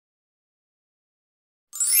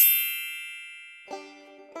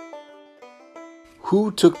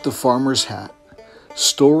Who Took the Farmer's Hat?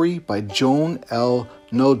 Story by Joan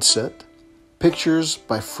Nodset. Pictures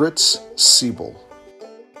by Fritz Siebel.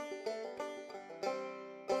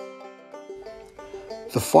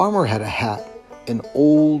 The farmer had a hat, an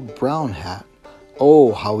old brown hat.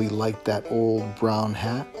 Oh, how he liked that old brown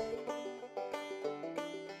hat.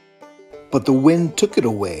 But the wind took it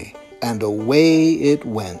away, and away it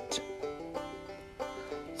went.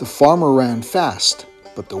 The farmer ran fast,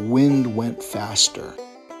 but the wind went faster.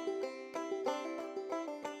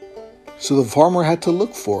 So the farmer had to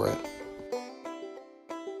look for it.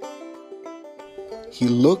 He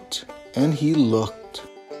looked and he looked.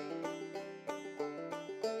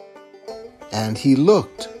 And he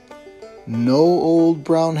looked. No old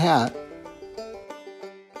brown hat.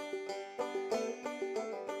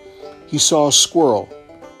 He saw a squirrel.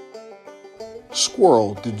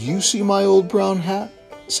 "Squirrel, did you see my old brown hat?"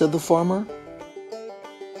 said the farmer.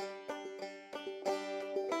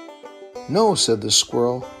 "No," said the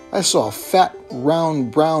squirrel. "I saw a fat,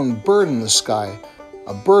 round, brown bird in the sky,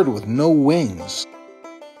 a bird with no wings."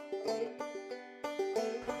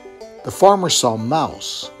 The farmer saw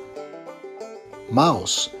Mouse.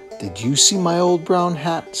 "Mouse, did you see my old brown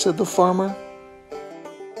hat?" said the farmer.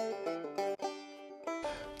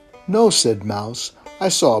 "No," said Mouse. "I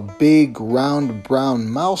saw a big, round, brown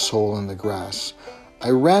mouse hole in the grass. I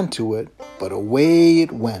ran to it, but away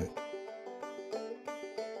it went."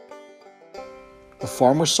 The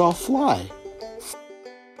farmer saw Fly.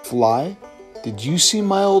 "Fly, did you see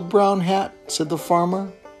my old brown hat?" said the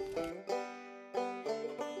farmer.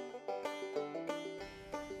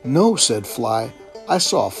 "No," said Fly. "I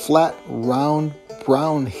saw a flat, round,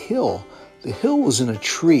 brown hill. The hill was in a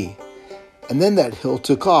tree, and then that hill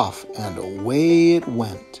took off, and away it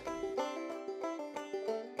went."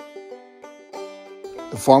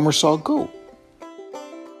 The farmer saw Goat.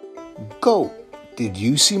 "Goat, did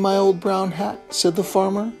you see my old brown hat?" said the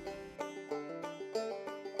farmer.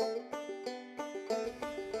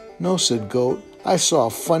 "No," said Goat. "I saw a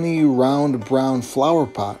funny, round, brown flower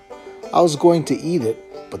pot. I was going to eat it,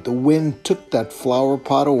 but the wind took that flower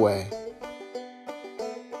pot away."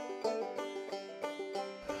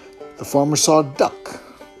 The farmer saw Duck.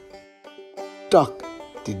 "Duck,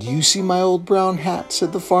 did you see my old brown hat?"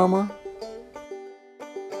 said the farmer.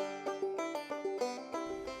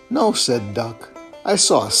 "No," said Duck. "I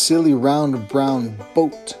saw a silly, round, brown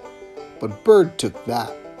boat, but Bird took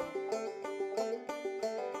that."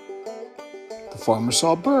 The farmer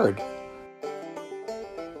saw Bird.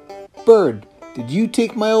 "Bird, did you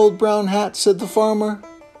take my old brown hat?" said the farmer.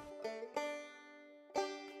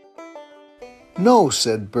 "No,"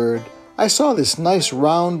 said Bird. "I saw this nice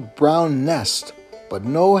round brown nest, but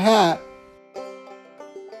no hat."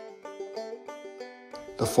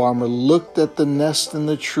 The farmer looked at the nest in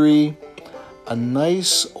the tree, a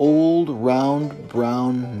nice old round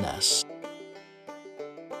brown nest.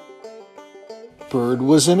 Bird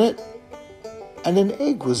was in it, and an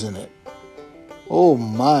egg was in it. "Oh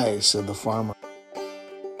my," said the farmer.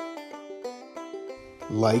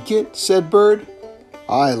 "Like it?" said Bird.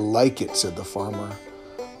 "I like it," said the farmer.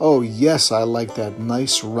 "Oh yes, I like that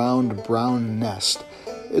nice round brown nest.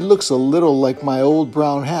 It looks a little like my old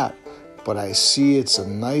brown hat, but I see it's a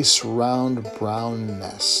nice round brown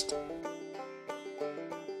nest."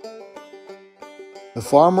 The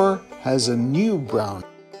farmer has a new brown.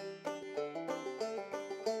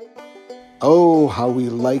 Oh, how he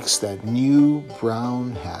likes that new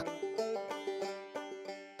brown hat.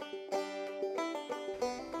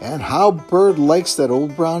 And how Bird likes that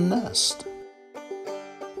old brown nest.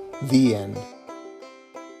 The end.